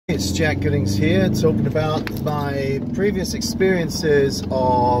It's Jack Goodings here, talking about my previous experiences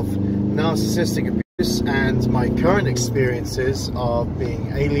of narcissistic abuse and my current experiences of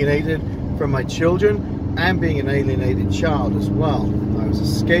being alienated from my children and being an alienated child as well. I was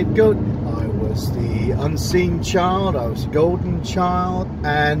a scapegoat, I was the unseen child, I was a golden child,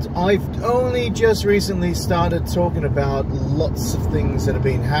 and I've only just recently started talking about lots of things that have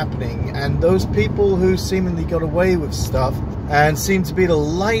been happening, and those people who seemingly got away with stuff and seem to be the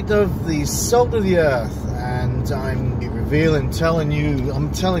light of the salt of the earth. And I'm revealing,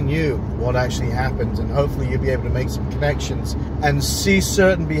 I'm telling you what actually happened, and hopefully you'll be able to make some connections and see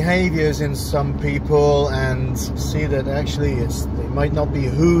certain behaviors in some people and see that actually they might not be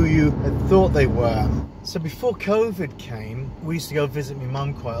who you had thought they were. So before COVID came, we used to go visit my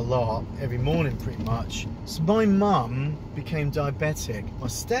mum quite a lot, every morning pretty much. So my mum became diabetic. My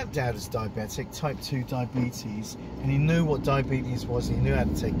stepdad is diabetic, type 2 diabetes, and he knew what diabetes was, he knew how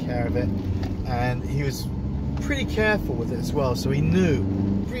to take care of it, and he was pretty careful with it as well, so he knew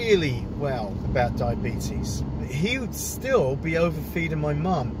really well about diabetes. But he would still be overfeeding my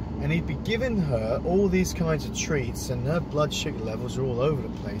mum, and he'd be giving her all these kinds of treats, and her blood sugar levels are all over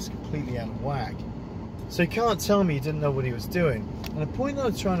the place, completely out of whack. So he can't tell me he didn't know what he was doing. And the point that I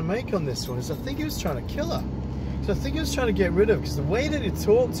was trying to make on this one is I think he was trying to kill her. So I think he was trying to get rid of her, because the way that he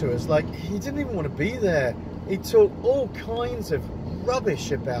talked to her is like he didn't even want to be there. He talked all kinds of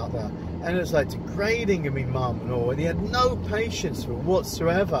rubbish about her, and it was like degrading of me mum and all, and he had no patience for it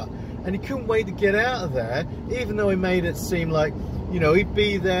whatsoever, and he couldn't wait to get out of there, even though he made it seem like, you know, he'd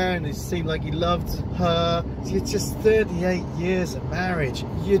be there and it seemed like he loved her. It's just 38 years of marriage.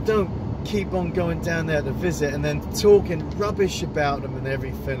 You don't keep on going down there to visit and then talking rubbish about them and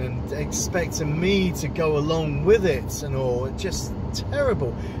everything and expecting me to go along with it and all. It's just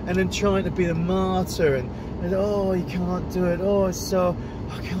terrible. And then trying to be the martyr and oh, you can't do it, oh, it's so,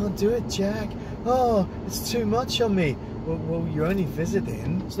 I can't do it, Jack, oh, it's too much on me. Well, you're only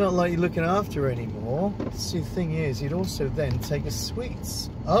visiting. It's not like you're looking after her anymore. See, the thing is, he'd also then take her sweets.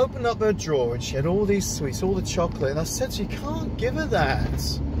 I opened up her drawer and she had all these sweets, all the chocolate, and I said to her, you can't give her that.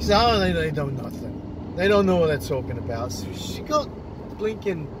 She said, oh, they don't know nothing. They don't know what they're talking about. So she got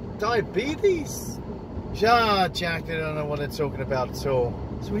blinking diabetes. She said, ah, Jack, they don't know what they're talking about at all.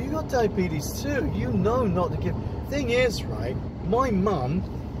 So, well, you got diabetes too. You know not to give. Thing is, right, my mum,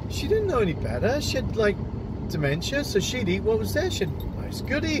 she didn't know any better. She had, like, dementia, so she'd eat what was there. She'd nice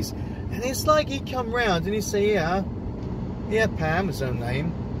goodies, and it's like he'd come round and he'd say, yeah, Pam was her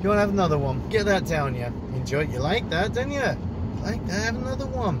name, you want to have another one, get that down, yeah, enjoy it, you like that, don't you, like that, have another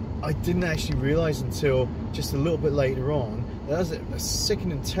one. I didn't actually realize until just a little bit later on that was a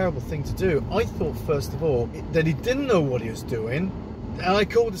sickening, terrible thing to do. I thought first of all that he didn't know what he was doing, and I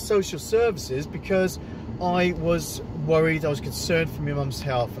called the social services because I was worried, I was concerned for my mum's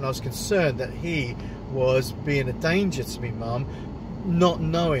health, and I was concerned that he was being a danger to me mum, not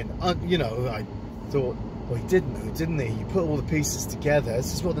knowing. You know, I thought, well, he did know, didn't he? You put all the pieces together.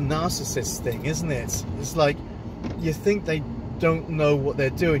 This is what the narcissist thing, isn't it? It's like you think they don't know what they're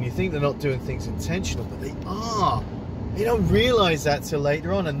doing, you think they're not doing things intentional, but they are. You don't realize that till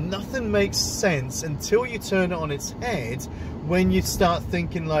later on, and nothing makes sense until you turn it on its head, when you start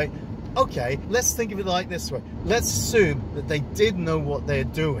thinking like, okay, let's think of it like this way. Let's assume that they did know what they're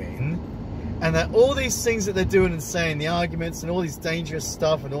doing, and that all these things that they're doing and saying, the arguments and all these dangerous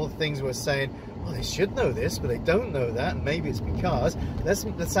stuff and all the things we're saying, well, they should know this, but they don't know that, and maybe it's because,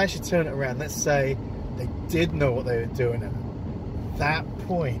 let's actually turn it around. Let's say they did know what they were doing. At that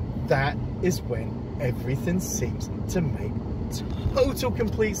point, that is when everything seems to make total,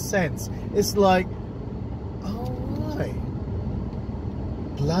 complete sense. It's like, all right,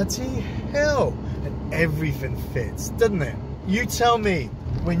 bloody hell, and everything fits, doesn't it? You tell me,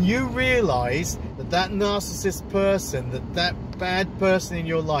 when you realize that that narcissist person, that bad person in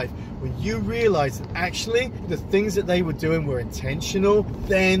your life, when you realize that actually the things that they were doing were intentional,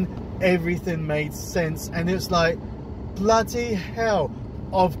 then everything made sense, and it was like, bloody hell,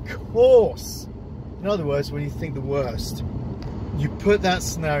 of course. In other words, when you think the worst, you put that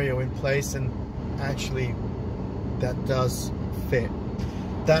scenario in place, and actually that does fit.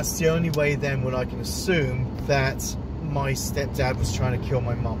 That's the only way then when I can assume that my stepdad was trying to kill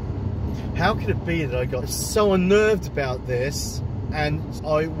my mum. How could it be that I got so unnerved about this, and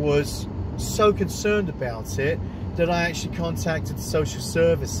I was so concerned about it, that I actually contacted the social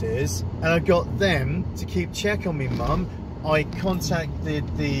services, and I got them to keep check on me mum. I contacted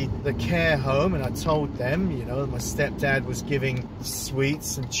the care home, and I told them, you know, my stepdad was giving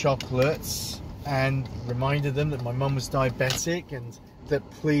sweets and chocolates, and reminded them that my mum was diabetic, and that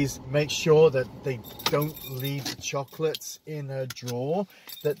please make sure that they don't leave the chocolates in her drawer,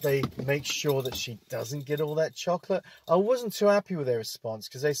 that they make sure that she doesn't get all that chocolate. I wasn't too happy with their response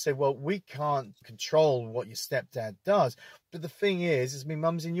because they said, well, we can't control what your stepdad does. But the thing is my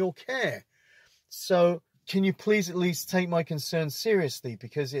mum's in your care. So can you please at least take my concerns seriously,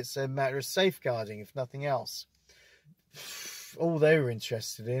 because it's a matter of safeguarding, if nothing else. All they were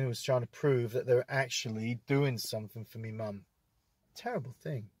interested in was trying to prove that they were actually doing something for me mum. Terrible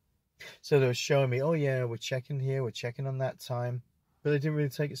thing. So they were showing me, oh yeah, we're checking here, we're checking on that time. But they didn't really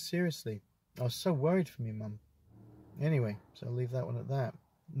take it seriously. I was so worried for me mum. Anyway, so I'll leave that one at that.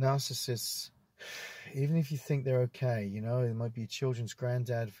 Narcissists, even if you think they're okay, you know, it might be your children's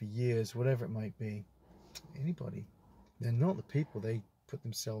granddad for years, whatever it might be. Anybody. They're not the people they put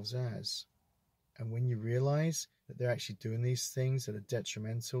themselves as. And when you realize that they're actually doing these things that are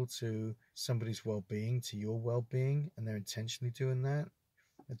detrimental to somebody's well-being, to your well-being, and they're intentionally doing that,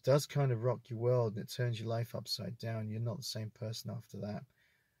 it does kind of rock your world, and it turns your life upside down. You're not the same person after that.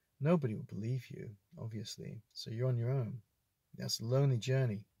 Nobody will believe you, obviously. So you're on your own. That's a lonely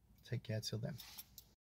journey. Take care till then.